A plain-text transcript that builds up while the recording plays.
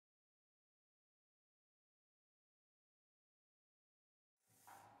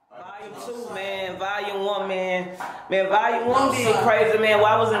Volume 2, man. Volume 1, man. Man, Volume 1 being crazy, man.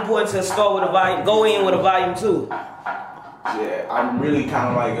 Why was it important to start with a volume, go in with a Volume 2? Yeah, I'm really kind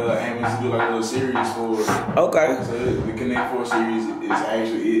of like aiming to do like a little series for. Okay. So the Konnect 4 series is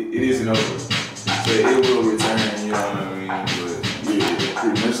actually it isn't over, so it will return. You know what I mean? But yeah,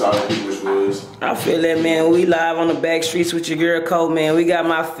 pretty much all the people was. I feel that, man. We live on the back streets with your girl Cole, man. We got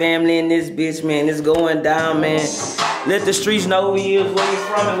my family in this bitch, man. It's going down, man. Let the streets know who you is, where you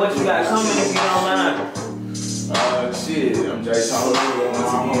from, and what you got coming if you don't mind. Shit, I'm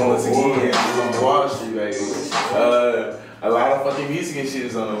Jaytona. Once again, I'm on Wall Street, baby. A lot of fucking music and shit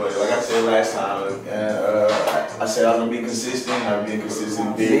is on the way. Like I said last time, I said I was gonna be consistent. I've been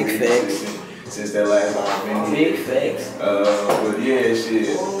consistent, very consistent since that last time I've been here. Big facts. But yeah,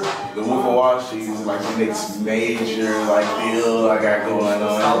 shit. The Wolf of Wall Street is like the next major like deal I got going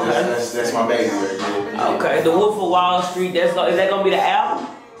on. Okay. That's my baby right there. Okay, the Wolf of Wall Street. Is that gonna be the album?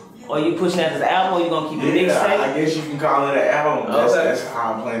 Or you pushing that as an album, or you gonna keep it mixtape? I guess you can call it an album. That's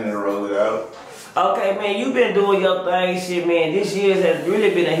how I'm planning to roll it out. Okay, man, you've been doing your thing, shit, man. This year has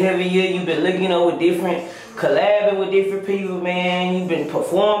really been a heavy year. You've been looking, with different, collabing with different people, man. You've been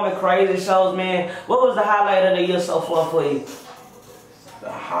performing crazy shows, man. What was the highlight of the year so far for you? The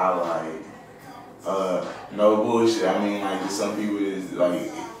highlight, no bullshit. I mean, like some people is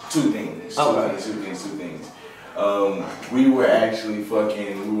like two things. Two things. We were actually we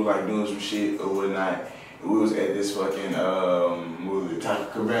were like doing some shit or whatnot. We was at this fucking Taco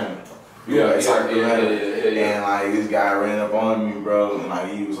Cabana. Yeah. And like this guy ran up on me, bro, and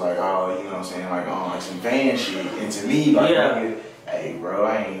like he was like, oh, you know what I'm saying, like on like some fan shit. And to me, like, hey, bro,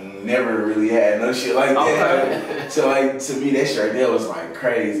 I ain't never really had no shit like that. Okay. So like to me, that shit right there was like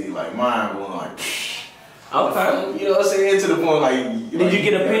crazy, like mind blowing, like. Okay. You know what I'm saying? To the point, like. Did you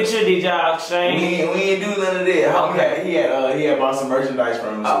get a picture? Did y'all exchange? We ain't do none of that. Okay. He had bought some merchandise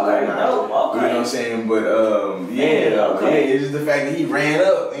from us. Okay. You know what I'm saying? But it's just the fact that he ran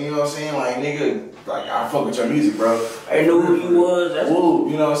up. And you know what I'm saying? Like nigga, like I fuck with your music, bro. I knew who he was. That's woo.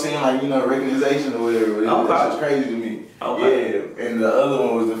 You know what I'm saying? Like recognition or whatever. That's just crazy to me. Okay. Yeah. And the other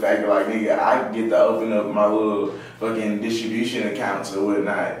one was the fact that like nigga, I get to open up my little fucking distribution accounts or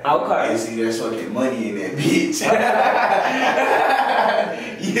whatnot. Okay. And see there's fucking money in that bitch.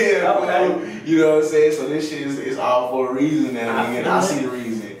 Yeah. Okay. You know what I'm saying? So this shit is all for a reason, and I see the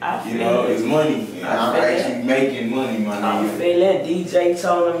reason. It's money. And I'm actually making money, my nigga. I feel that.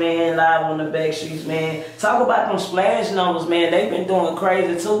 Jaytona, man, live on the back streets, man. Talk about them splash numbers, man. They've been doing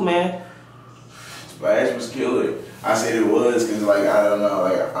crazy too, man. Splash was killer. I said it was because, like, I don't know,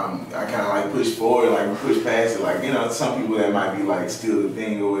 like, I kind of like push forward, like push past it, like, some people that might be like still the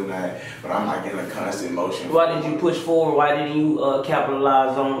thing or whatnot, but I'm like in a constant motion. Why did you push forward? Why didn't you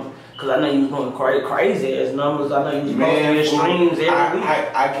capitalize on? Because I know you was doing crazy as numbers. I know you was posting your streams every week.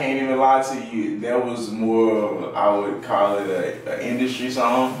 I can't even lie to you. That was more, I would call it an industry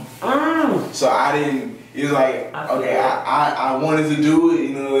song. So I didn't. It's like, okay, I wanted to do it,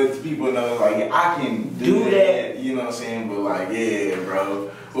 if people know, like, I can do that, you know what I'm saying? But, like, yeah, bro,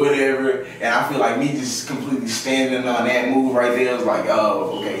 whatever. And I feel like me just completely standing on that move right there was like,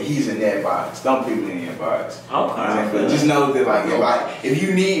 oh, okay, he's in that box. Don't put me in that box. Okay. But just know that, like, if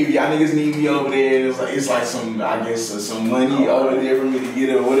y'all niggas need me over there, it's like some, I guess, some money over there for me to get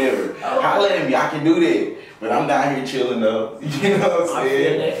or whatever. Holla at me, I can do that. But I'm down here chilling, though. You know what I'm saying? I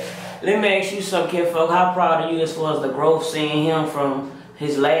feel that. Let me ask you something, Kid Folk. How proud are you as far as the growth, seeing him from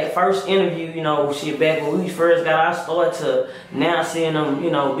his first interview, shit, back when we first got our start to now seeing him,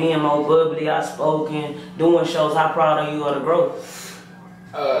 being more bubbly, outspoken, doing shows. How proud are you of the growth?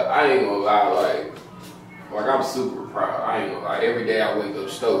 I ain't gonna lie, like I'm super proud. I ain't gonna lie. Every day I wake up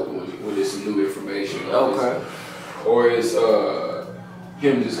stoked when there's some new information. Or it's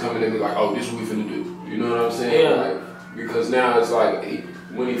him just coming at me like, oh, this is what we finna do. You know what I'm saying? Yeah. Like, because now it's like,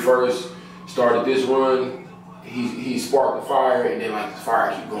 when he first started this run, he sparked the fire, and then like the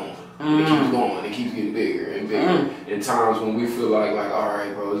fire keeps going. It keeps going. It keeps getting bigger and bigger. In times when we feel like all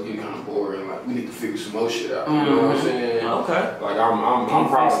right, bro, it's getting kind of boring. Like we need to figure some more shit out. You know what I'm saying? Okay. Like I'm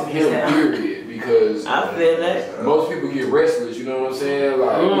proud of him. Period. Because I feel that most people get restless. You know what I'm saying?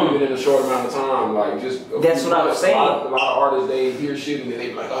 Like even in a short amount of time, like just that's what I was saying. A lot of artists, they hear shit and then they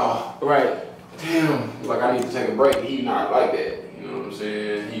be like, oh, damn, like I need to take a break. He not like that. You know what I'm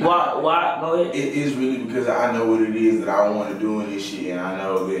saying? Why? Go ahead. It is really because I know what it is that I want to do in this shit, and I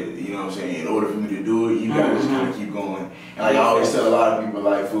know that, you know what I'm saying, in order for me to do it, you gotta just kind of keep going. And like I always tell a lot of people,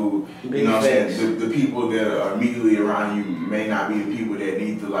 like, food, you know what I'm saying, the people that are immediately around you may not be the people that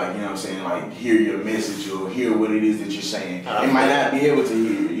need to, like, you know what I'm saying, like, hear your message or hear what it is that you're saying. They might not be able to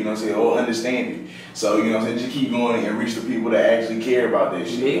hear it. you know what I'm saying, or understand it. So, you know what I'm saying, just keep going and reach the people that actually care about that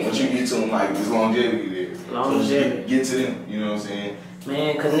shit. Once you get to them, like, there's longevity there. Longevity. So get to them, you know what I'm saying?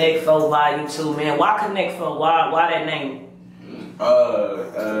 Man, Konnect 4 Volume 2, man. Why Konnect 4? Why that name?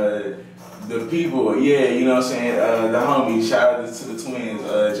 The people, yeah, you know what I'm saying, the homies, shout out to the twins,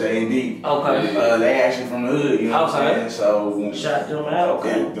 J and D. Okay. They actually from the hood, you know what I'm saying? So shout them out,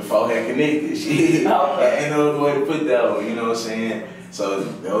 okay. The folk had connected, shit. Ain't no other way to put that one, you know what I'm saying? So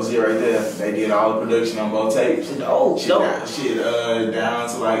that was it right there. They did all the production on both tapes. Shit down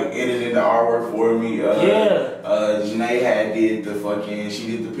to like editing the artwork for me. Janae did the fucking, she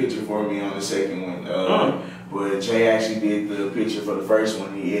did the picture for me on the second one. But Jay actually did the picture for the first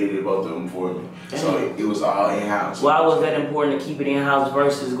one. He edited both of them for me. So it was all in-house. Why was that important to keep it in-house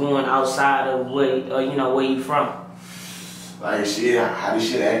versus going outside of where, you know, where you from? Like shit, how this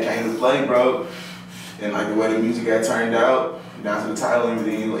shit came to play, bro. And like the way the music got turned out, down to the title and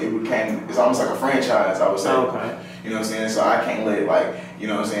everything, it became, it's almost like a franchise, I would say. Okay. You know what I'm saying? So I can't let, like, you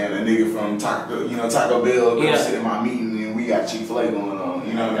know what I'm saying, a nigga from Taco Bell come sit in my meeting and we got Chick-fil-A going on.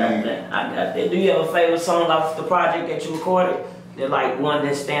 You know what I mean? I got that. Do you have a favorite song off the project that you recorded? That like one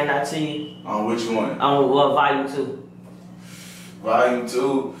that stand out to you? On which one? On Volume 2. Volume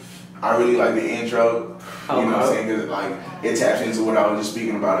 2, I really like the intro. You know what I'm saying? Because like it taps into what I was just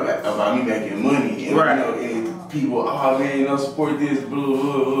speaking about me making money. And, right. You know, and people, oh man, you know, support this, blah, blah,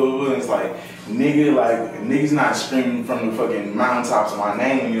 blah, blah. And it's like, niggas not screaming from the fucking mountaintops of my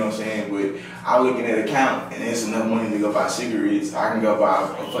name, you know what I'm saying? But I looking at account and it's enough money to go buy cigarettes. I can go buy a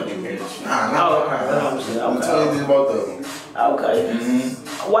fucking pair of I'm telling you both of them. Okay.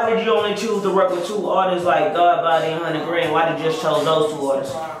 Why did you only choose to work with two artists like God Body and 100 Grand? Why did you just chose those two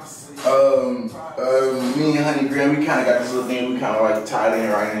artists? Me and Honey Graham, we kind of got this little thing we kind of like tied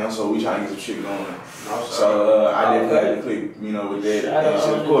in right now, so we trying to get some shit going. So I definitely had to click, you know, with that. And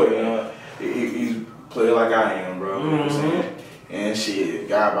shit, you know, he's playing like I am, bro. You know what I'm saying? And shit,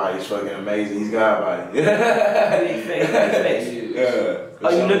 God Body's fucking amazing. He's God Body.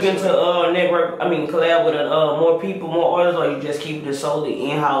 Are you looking to collab with more people, more artists, or you just keep it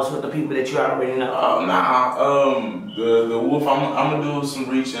solely in-house with the people that you already know? The Wolf, I'm gonna do some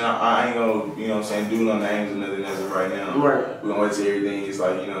reaching. I ain't gonna, you know what I'm saying, do no names or nothing as of right now. Right. We're gonna wait till everything is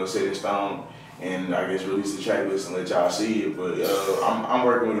like, you know, set in stone and I guess release the track list and let y'all see it. But I'm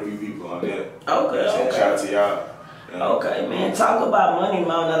working with a few people on that. Okay. Shout out to y'all. Okay, man. Talk about Money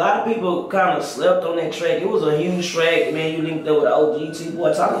Mountain. A lot of people kind of slept on that track. It was a huge track, man. You linked up with OGT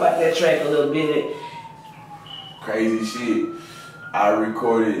boy. Talk about that track a little bit. Crazy shit. I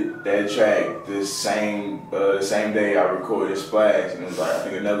recorded that track the same day I recorded Splash, and it was like I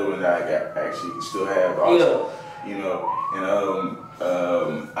think another one that I actually still have also. Yeah. You know, and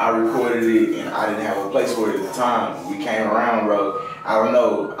I recorded it and I didn't have a place for it at the time. We came around, bro. I don't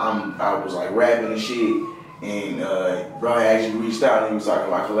know. I was like rapping and shit. And bro actually reached out and he was talking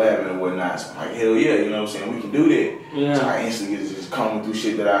about collabing and whatnot. So I'm like, hell yeah, you know what I'm saying? We can do that. Yeah. So I instantly just coming through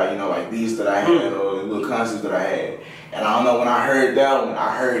shit that I, you know, like beats that I had or little concepts that I had. And I don't know, when I heard that one,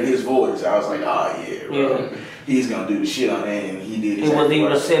 I heard his voice. I was like, oh yeah, bro. Yeah. He's gonna do the shit on that, and he did it. And was he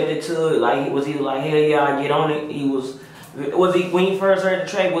receptive to it? Like, was he like, hell yeah, I get on it? Was he, when he first heard the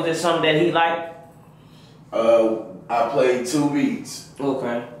track, was it something that he liked? I played 2 beats.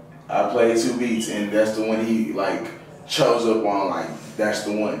 Okay. I played 2 beats, and that's the one he like chose up on. Like, that's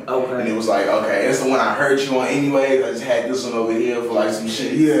the one. Okay. And it was like, okay, that's the one I heard you on anyways. I just had this one over here for like some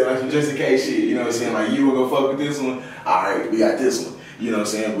shit. Yeah, like some just in case shit. You know what I'm saying? Like, you were gonna fuck with this one. All right, we got this one. You know what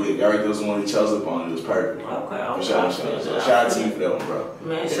I'm saying? But alright, that was the one he chose up on. It was perfect. Okay. Shout out to you for that one, bro.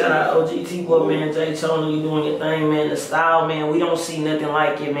 Man, shout out OGT boy, man, Jaytona, you doing your thing, man. The style, man, we don't see nothing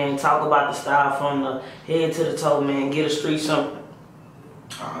like it, man. Talk about the style from the head to the toe, man. Get a street something.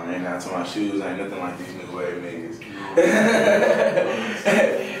 Oh man, not to my shoes, ain't nothing like these new wave niggas.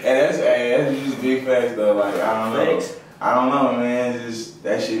 And that's just big facts though. Like, I don't know. Facts. I don't know, man. It's just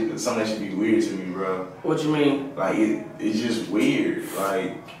that shit. Something that should be weird to me, bro. What you mean? Like it's just weird.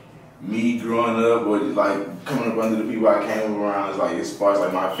 Like me growing up, or like coming up under the people I came around. Is like as far as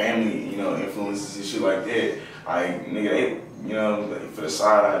like my family, you know, influences and shit like that. Like nigga, they, you know, for the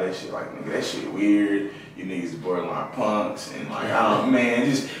side eye that shit. Like nigga, that shit weird. You niggas is borderline punks and like I don't, man,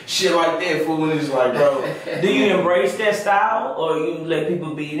 just shit like that. Fool, and it's like, bro. Do you embrace that style, or you let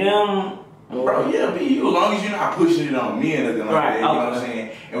people be them? Bro, yeah, be you, as long as you're not pushing it on me or nothing like that, you know what I'm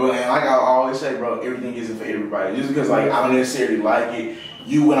saying? And like I always say, bro, everything isn't for everybody. Just because like I don't necessarily like it,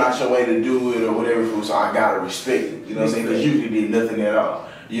 you went out your way to do it or whatever, so I gotta respect it, you know what I'm saying? Because you did nothing at all,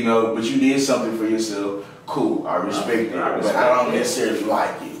 you know, but you did something for yourself, cool, I respect it, but I don't necessarily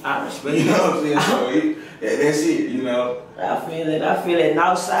like it. I respect it. You know what I'm saying? So That's it, you know. I feel it. I feel it. And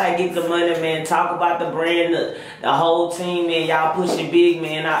outside, get the money, man. Talk about the brand, the whole team, man. Y'all pushing big,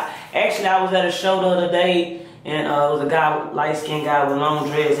 man. I was at a show the other day, and it was a guy, light-skinned guy with long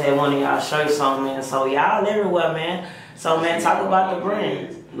dreads, had one of y'all shirts on, man. So y'all everywhere, man. So, man, talk about the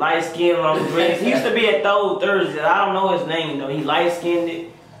brand. Light-skinned, long dreads. He used to be at those Thursdays. I don't know his name, though. He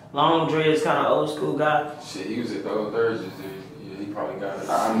light-skinned, long dreads, kind of old school guy. Shit, he was at those Thursdays, dude. Yeah, he probably got it.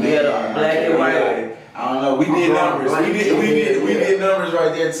 Yeah, black and white. I don't know. We did numbers. We did numbers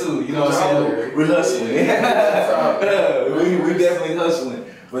right there too. You know what I'm saying? We're hustling. we definitely hustling.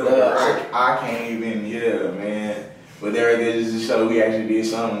 But I can't even. Yeah, man. But there it is. Just to show we actually did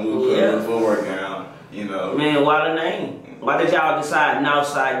something. We put a footwork down. You know. Man, why the name? Why did y'all decide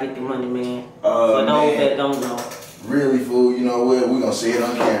Northside get the money, man? For those that don't know. Really, fool. You know what? We're gonna say it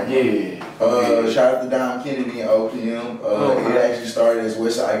on camera. Yeah. Shout out to Dom Kennedy and OPM. It actually started as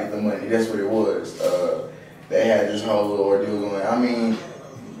Westside Get the Money. That's what it was. They had this whole little ordeal going. I mean,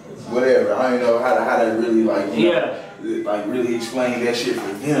 whatever. I don't even know how to really like, you know, like really explain that shit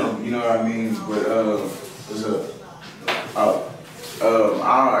for them. You know what I mean? But what's up?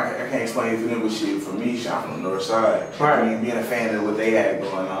 I can't explain it to them, but shit, for me, shit, I'm from the north side. Right. I mean, being a fan of what they had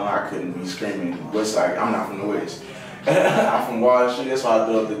going on, I couldn't be screaming west side. I'm not from the west. I'm from Wall Street, that's why I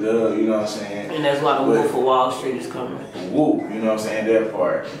threw up the dub, you know what I'm saying? And that's why the Wolf of Wall Street is coming. Woo, you know what I'm saying, that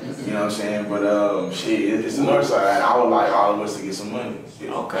part. You know what I'm saying? But shit, it's the north side. I would like all of us to get some money.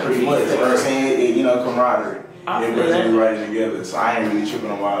 Okay. Pretty much, you know what I'm saying? You know, camaraderie. I brings everybody together. So I ain't really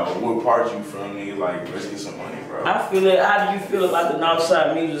tripping on what part you from, nigga. Like, let's get some money, bro. I feel it. How do you feel about the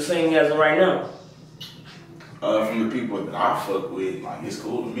Northside music scene as of right now? From the people that I fuck with, like, it's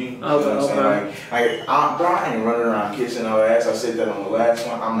cool to me. You know Okay, what I'm saying? Bro, I ain't running around kissing no ass. I said that on the last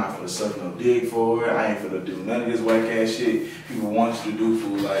one. I'm not finna suck no dick for it. I ain't finna do none of this whack ass shit people want you to do,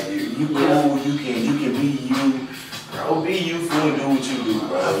 fool. Like, you cool, you can be you. Bro, be you, fool, and do what you do,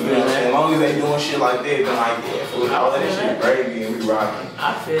 bro. You know what I'm saying? As long as they doing shit like that, then like, yeah, fool, all that shit gravy and we rocking. I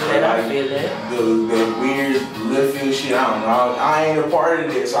feel that, like, I feel that. The weird left field shit, I don't know. I ain't a part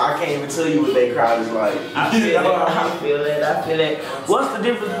of it, so I can't even tell you what they crowd is like. I feel that, I feel that, I feel that. What's the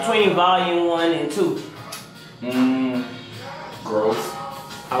difference between volume 1 and 2? Growth.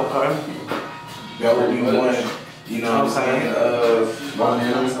 Okay. That would be one, you know what I'm saying?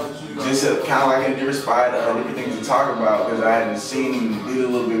 Just kind of like in a different spot, different things to talk about, because I hadn't seen him did a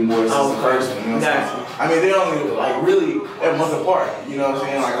little bit more since the first one, you know what I'm saying? I mean, they're only like really a month apart, you know what I'm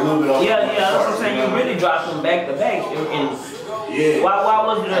saying? Like a little bit off. Yeah, that's what I'm saying. You really dropped them back to back. Yeah. Why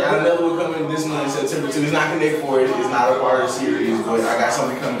was it? I got another one coming this month, September 2. It's not Konnect for it. It's not a part of the series, but I got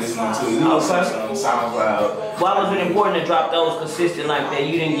something coming this month too. Okay. SoundCloud. Why was it important to drop those consistent like that?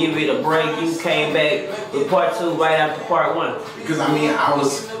 You didn't give it a break. You came back with part 2 right after part 1. Because I mean, I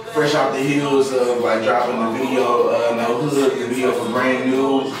was fresh off the heels of like dropping the video, No Hood, the video for Brand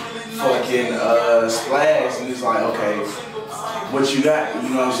New, fucking Splash, and it's like, okay, what you got? You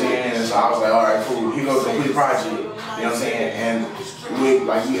know what I'm saying? And so I was like, all right, cool. Here goes the complete project. You know what I'm saying? And with,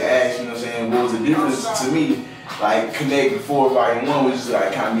 like you asked, you know what I'm saying, what was the difference to me? Like Konnect before Volume 1 was just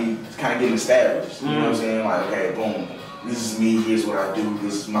like kind of getting established. You know what I'm saying? Like, okay, boom, this is me, here's what I do,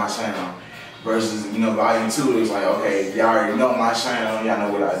 this is my sound. Versus, you know, Volume 2 is like, okay, y'all already know my sound, y'all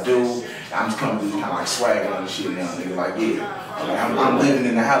know what I do. I'm just coming through kind of like swagging on the shit now, nigga. Like, yeah, okay, I'm living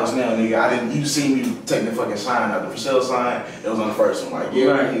in the house now, nigga. You see me take the fucking sign out, the for sale sign, it was on the first one. Like, yeah,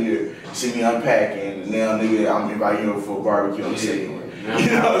 right here, you see me unpacking, and now, nigga, I'm inviting you for a barbecue on the second one.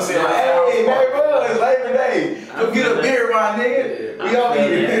 You know what I'm saying? Like, hey, bro, it's Labor Day. Come get a beer, my nigga. We over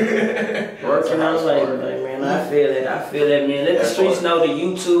here. Working on Labor Day, man. I feel it, man. Let the streets know, the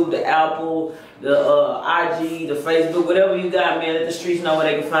YouTube, the Apple, the IG, the Facebook, whatever you got, man. Let the streets know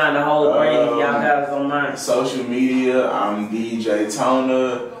where they can find the whole brand if y'all guys don't mind. Social media, I'm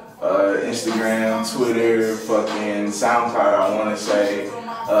Jaytona, Instagram, Twitter, fucking SoundCloud, I want to say.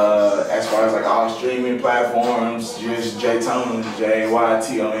 As far as like all streaming platforms, just Jaytona,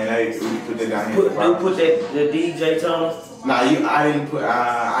 Jaytona. We can put that down here. Put that the Jaytona? Nah, I didn't put.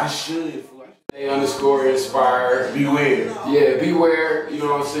 I should. _inspired. Beware. Yeah, beware. You know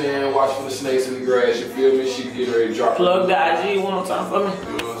what I'm saying? Watch for the snakes in the grass. You feel me? She can get ready to drop. Plug the IG one more time for me.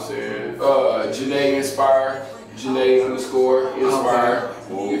 You know what I'm saying? Janae inspired. Janae _inspired.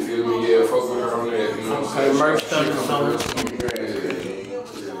 Okay. You feel me? Yeah, fuck with her on that. You know what I'm saying? Merch coming soon.